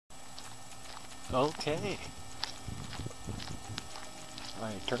Okay.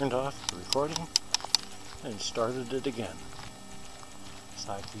 I turned off the recording and started it again.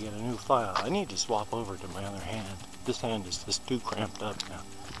 So I could get a new file. I need to swap over to my other hand. This hand is just too cramped up now.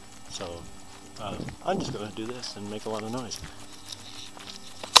 So I'm just going to do this and make a lot of noise.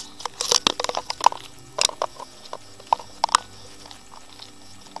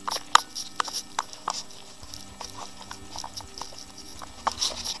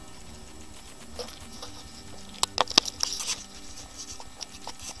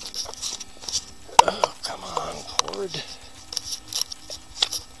 Oh, come on, cord.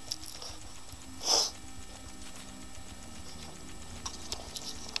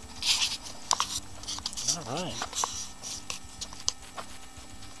 Alright.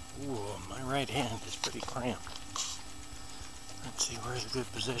 Ooh, my right hand is pretty cramped. Let's see, where's a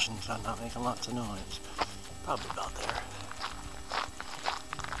good position so I'm not making lots of noise. Probably about there.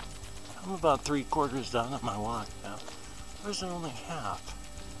 I'm about 3/4 done on my walk now. Where's it only half?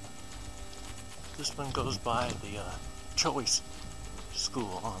 This one goes by the Choice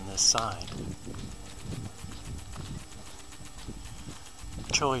School on this side.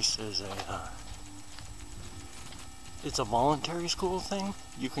 Choice is it's a voluntary school thing.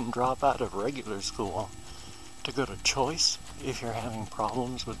 You can drop out of regular school to go to Choice if you're having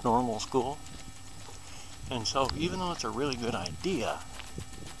problems with normal school. And so even though it's a really good idea,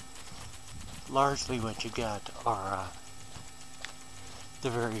 largely what you get are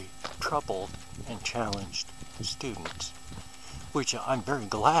the very troubled and challenged students, which I'm very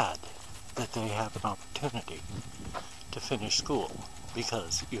glad that they have an opportunity to finish school,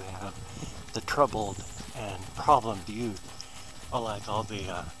 because you have the troubled and problemed youth, like all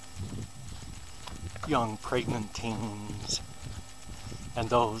the young pregnant teens and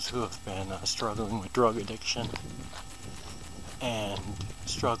those who have been struggling with drug addiction and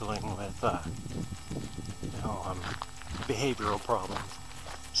struggling with behavioral problems,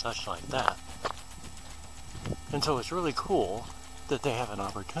 such like that. And so it's really cool that they have an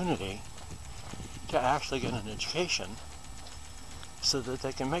opportunity to actually get an education so that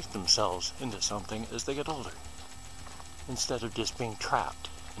they can make themselves into something as they get older, instead of just being trapped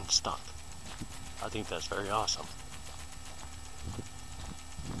and stuck. I think that's very awesome.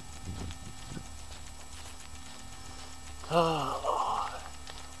 Oh,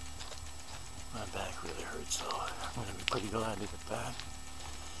 my back really hurts, so I'm going to be pretty glad to get back.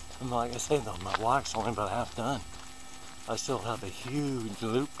 And like I say though, my walk's only about half done. I still have a huge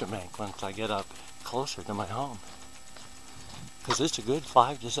loop to make once I get up closer to my home. Because it's a good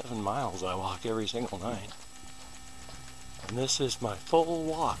 5 to 7 miles I walk every single night. And this is my full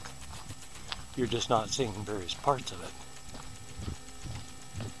walk. You're just not seeing various parts of it.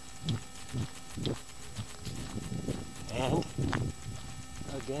 And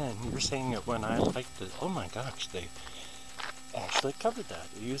again, you're seeing it when I like to, oh my gosh, they actually covered that.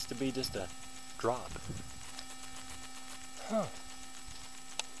 It used to be just a drop. Huh.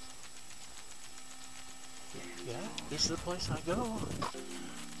 Yeah, this is the place I go.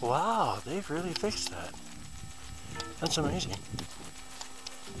 Wow, they've really fixed that. That's amazing.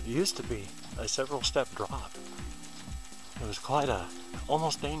 It used to be a several step drop. It was quite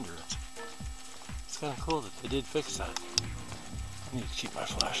almost dangerous. It's kind of cool that they did fix that. I need to keep my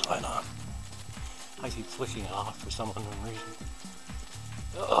flashlight on. I keep flicking it off for some unknown reason.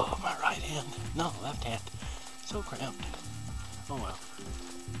 Oh, my right hand. No, left hand. So cramped. Oh well.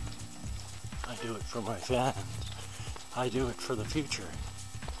 I do it for my fans. I do it for the future.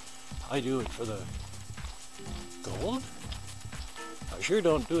 I do it for the gold. I sure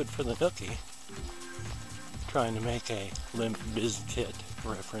don't do it for the nookie. Trying to make a Limp Bizkit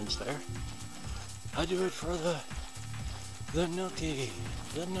reference there. I do it for the nookie.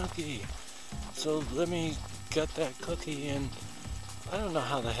 The nookie. So let me get that cookie and I don't know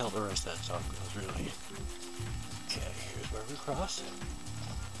how the hell the rest of that song goes really. Okay, here's where we cross.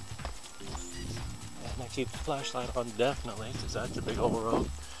 And I keep the flashlight on definitely, because that's a big old road.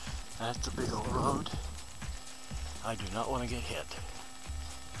 That's a big old road. I do not want to get hit.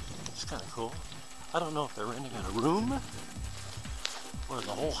 It's kind of cool. I don't know if they're renting a room or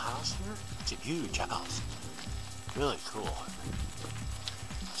the whole house here. It's a huge house. Really cool.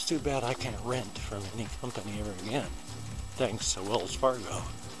 It's too bad I can't rent from any company ever again, thanks to Wells Fargo.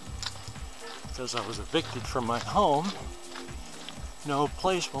 Because I was evicted from my home, no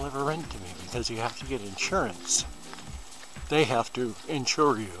place will ever rent to me because you have to get insurance. They have to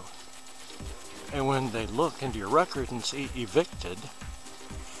insure you. And when they look into your record and see evicted,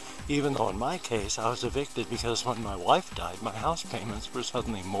 even though in my case I was evicted because when my wife died, my house payments were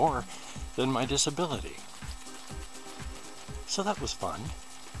suddenly more than my disability. So that was fun.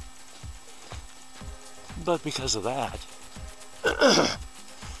 But because of that,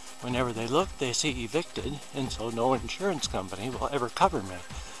 whenever they look, they see evicted, and so no insurance company will ever cover me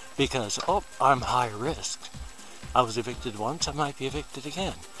because, oh, I'm high risk. I was evicted once, I might be evicted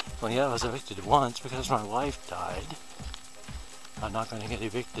again. Well, yeah, I was evicted once because my wife died. I'm not going to get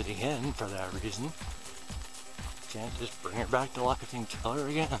evicted again for that reason. Can't just bring her back to life and kill her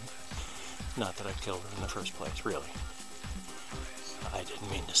again. Not that I killed her in the first place, really. I didn't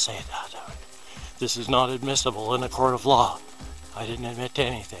mean to say that. This is not admissible in a court of law. I didn't admit to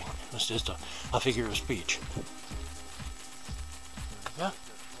anything. It was just a figure of speech. Yeah.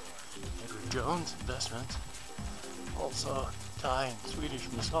 Edward Jones Investments. Also Thai and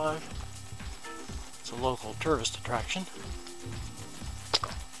Swedish massage. It's a local tourist attraction.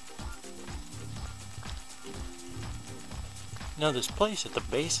 Now this place at the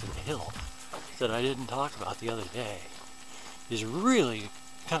base of the hill that I didn't talk about the other day is really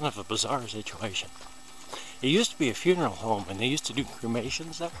kind of a bizarre situation. It used to be a funeral home and they used to do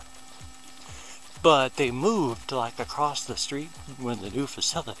cremations there, but they moved like across the street with the new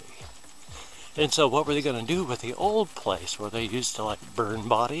facility. And so what were they going to do with the old place where they used to like burn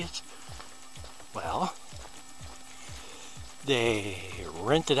bodies? Well, they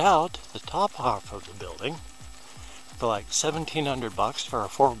rented out the top half of the building for like $1,700 for a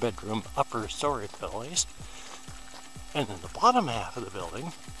 4-bedroom upper story place. And then the bottom half of the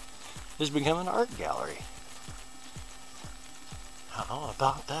building has become an art gallery. How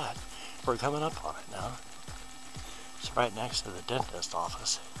about that? We're coming up on it now. It's right next to the dentist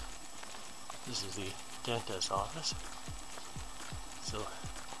office. This is the dentist office. It's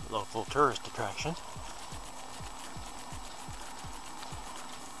a local tourist attraction.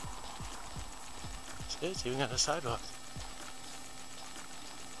 It's even got a sidewalk.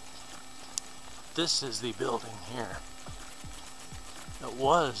 This is the building here. It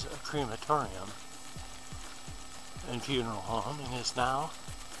was a crematorium and funeral home, and is now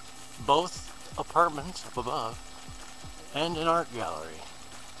both apartments up above and an art gallery.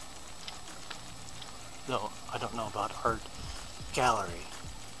 Though I don't know about art gallery.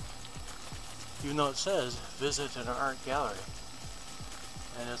 Even though it says visit an art gallery,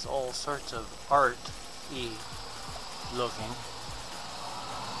 and it's all sorts of art-y looking,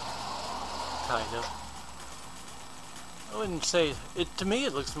 kind of. I wouldn't say it. To me,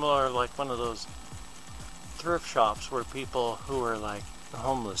 it looks more like one of those thrift shops where people who are like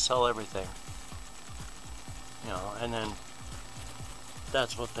homeless sell everything, you know, and then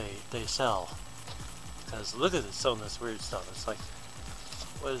that's what they sell. Because look at some of this weird stuff. It's like,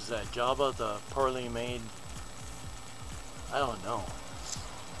 what is that? Jabba the poorly made? I don't know.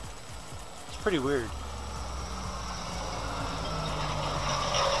 It's pretty weird.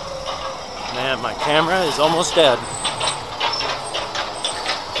 Man, my camera is almost dead.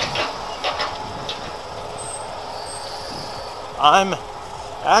 I'm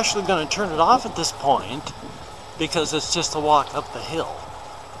actually going to turn it off at this point because it's just a walk up the hill.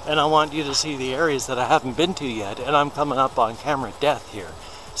 And I want you to see the areas that I haven't been to yet, and I'm coming up on camera death here.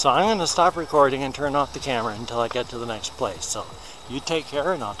 So I'm going to stop recording and turn off the camera until I get to the next place. So you take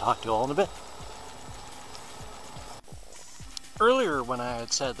care, and I'll talk to you all in a bit. Earlier when I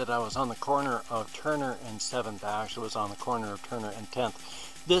had said that I was on the corner of Turner and 7th, I actually was on the corner of Turner and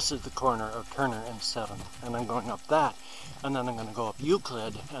 10th. This is the corner of Turner and 7th, and I'm going up that, and then I'm going to go up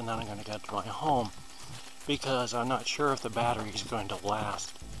Euclid, and then I'm going to get to my home, because I'm not sure if the battery is going to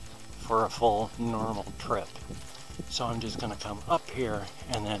last for a full normal trip. So I'm just going to come up here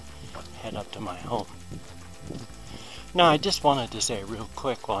and then head up to my home. Now I just wanted to say real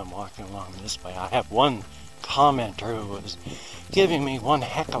quick while I'm walking along this way, I have one commenter who was giving me one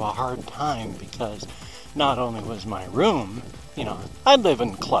heck of a hard time because not only was my room, you know, I live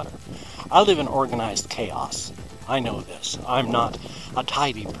in clutter. I live in organized chaos. I know this. I'm not a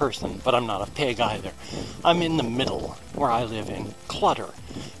tidy person, but I'm not a pig either. I'm in the middle where I live in clutter.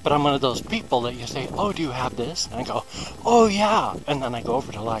 But I'm one of those people that you say, oh, do you have this? And I go, oh yeah. And then I go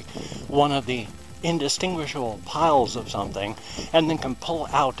over to like one of the indistinguishable piles of something and then can pull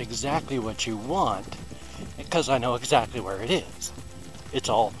out exactly what you want because I know exactly where it is. It's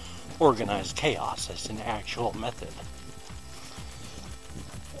all organized chaos. It's an actual method.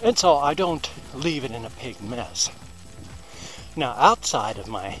 And so I don't leave it in a big mess. Now outside of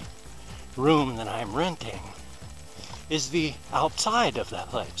my room that I'm renting is the outside of that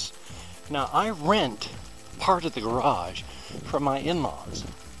place. Now I rent part of the garage from my in-laws.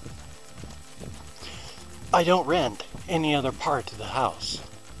 I don't rent any other part of the house.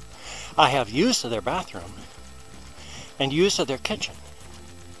 I have use of their bathroom and use of their kitchen.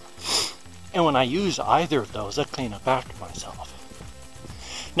 And when I use either of those, I clean up after myself.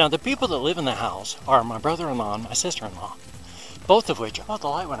 Now, the people that live in the house are my brother-in-law and my sister-in-law, both of which, oh, the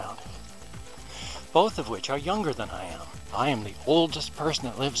light went out, both of which are younger than I am. I am the oldest person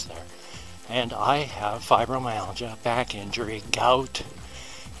that lives there, and I have fibromyalgia, back injury, gout,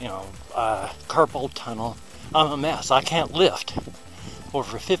 carpal tunnel. I'm a mess. I can't lift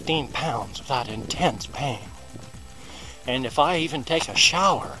over 15 pounds without intense pain. And if I even take a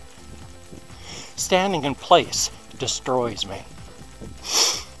shower, standing in place destroys me.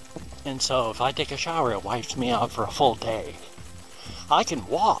 And so if I take a shower, it wipes me out for a full day. I can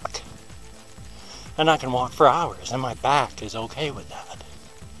walk, and I can walk for hours, and my back is okay with that.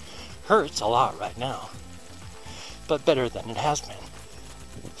 Hurts a lot right now, but better than it has been.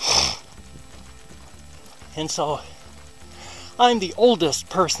 And so I'm the oldest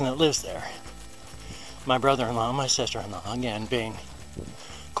person that lives there. My brother-in-law and my sister-in-law, again, being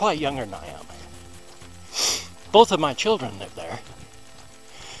quite younger than I am. Both of my children live there,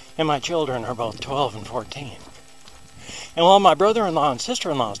 and my children are both 12 and 14. And while my brother-in-law and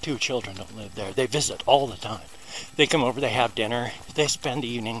sister-in-law's 2 children don't live there, they visit all the time. They come over, they have dinner, they spend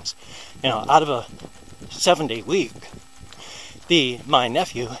evenings. Out of a 7-day week, my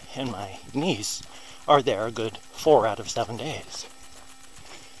nephew and my niece are there a good 4 out of 7 days.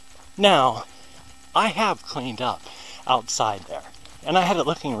 Now, I have cleaned up outside there, and I had it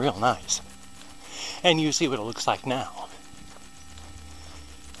looking real nice. And you see what it looks like now.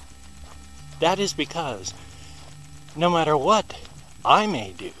 That is because no matter what I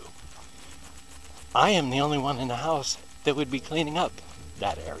may do, I am the only one in the house that would be cleaning up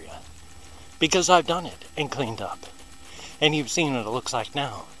that area. Because I've done it and cleaned up. And you've seen what it looks like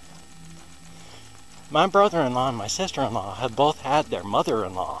now. My brother-in-law and my sister-in-law have both had their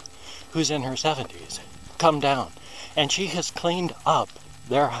mother-in-law, who's in her 70s, come down. And she has cleaned up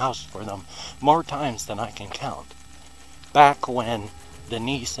their house for them more times than I can count. Back when the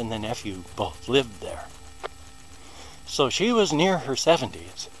niece and the nephew both lived there. So she was near her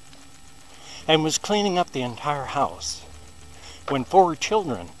 70s and was cleaning up the entire house when 4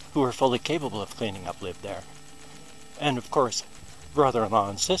 children who were fully capable of cleaning up lived there. And of course, brother-in-law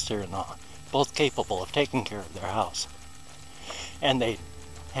and sister-in-law, both capable of taking care of their house. And they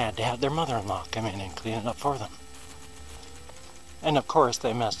had to have their mother-in-law come in and clean it up for them. And of course,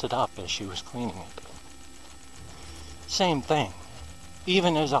 they messed it up as she was cleaning it. Same thing.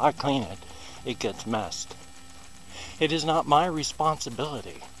 Even as I clean it, it gets messed. It is not my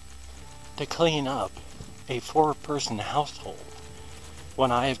responsibility to clean up a 4-person household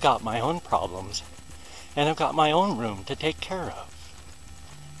when I have got my own problems and I've got my own room to take care of.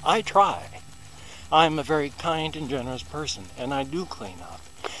 I try. I'm a very kind and generous person, and I do clean up,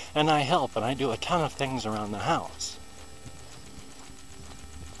 and I help, and I do a ton of things around the house.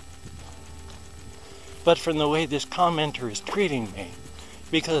 But from the way this commenter is treating me,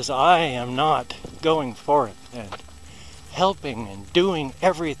 because I am not going forth and helping and doing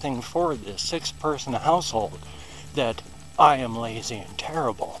everything for this 6-person household, that I am lazy and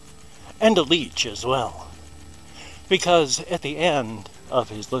terrible, and a leech as well. Because at the end of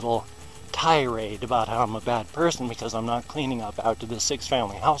his little tirade about how I'm a bad person because I'm not cleaning up out to the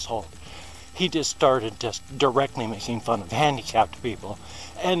 6-family household, he just started just directly making fun of handicapped people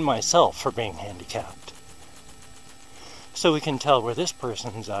and myself for being handicapped. So we can tell where this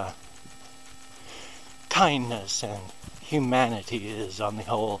person's kindness and humanity is on the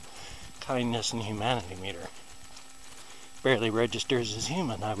whole kindness and humanity meter. Barely registers as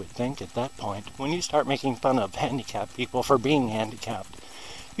human, I would think, at that point. When you start making fun of handicapped people for being handicapped,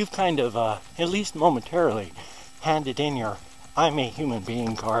 you've kind of, at least momentarily, handed in your I'm a human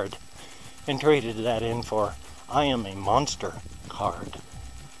being card and traded that in for I am a monster card.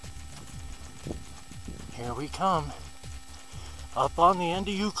 Here we come. Up on the end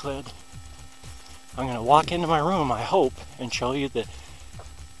of Euclid. I'm going to walk into my room, I hope, and show you the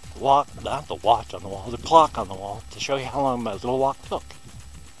not the watch on the wall, the clock on the wall, to show you how long my little walk took.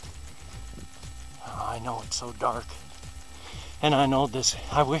 Oh, I know it's so dark. And I know this,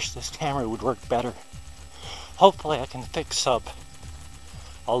 I wish this camera would work better. Hopefully I can fix up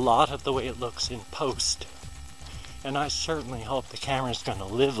a lot of the way it looks in post. And I certainly hope the camera's going to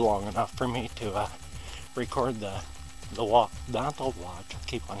live long enough for me to record the watch, not the watch, I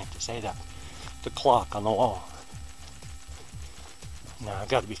keep wanting to say that, the clock on the wall. Now I've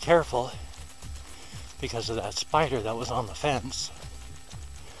got to be careful because of that spider that was on the fence.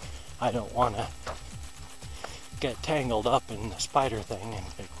 I don't want to get tangled up in the spider thing and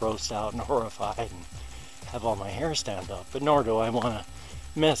get grossed out and horrified and have all my hair stand up, but nor do I want to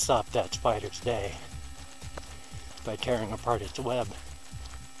mess up that spider's day by tearing apart its web.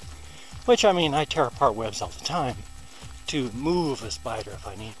 Which, I mean, I tear apart webs all the time to move a spider if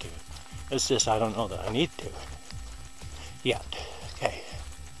I need to. It's just I don't know that I need to yet. Okay,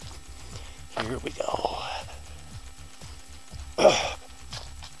 here we go.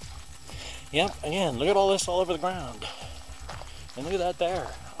 Yep, again, look at all this all over the ground. And look at that there.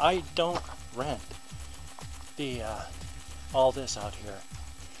 I don't rent the all this out here.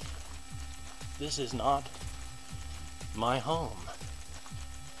 This is not my home.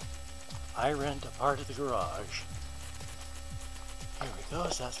 I rent a part of the garage. Here we go.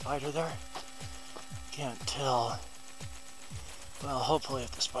 Is that spider there? Can't tell. Well, hopefully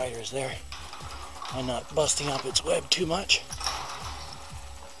if the spider's there, I'm not busting up its web too much.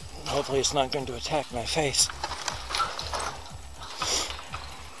 Hopefully it's not going to attack my face.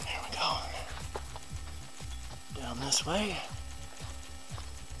 There we go. Down this way.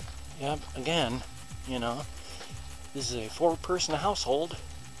 Yep, again, you know, this is a 4-person household,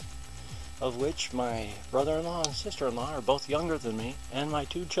 of which my brother-in-law and sister-in-law are both younger than me, and my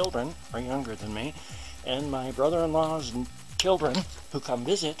 2 children are younger than me, and my brother-in-law's children, who come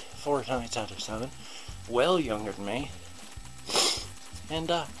visit 4 nights out of 7, well younger than me. And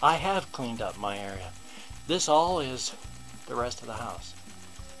I have cleaned up my area. This all is the rest of the house.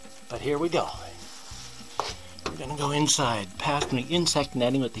 But here we go. We're gonna go inside, past the insect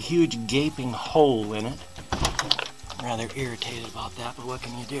netting with the huge gaping hole in it. I'm rather irritated about that, but what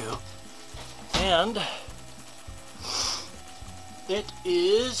can you do? And it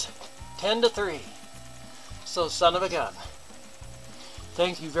is 10 to 3. So son of a gun.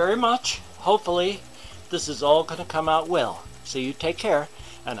 Thank you very much. Hopefully this is all gonna come out well. So you take care,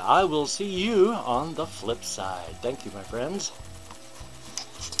 and I will see you on the flip side. Thank you, my friends.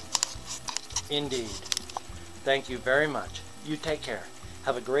 Indeed. Thank you very much. You take care.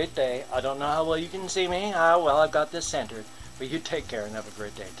 Have a great day. I don't know how well you can see me. Well, I've got this centered. But you take care and have a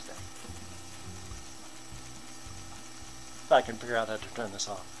great day today. If I can figure out how to turn this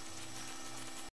off.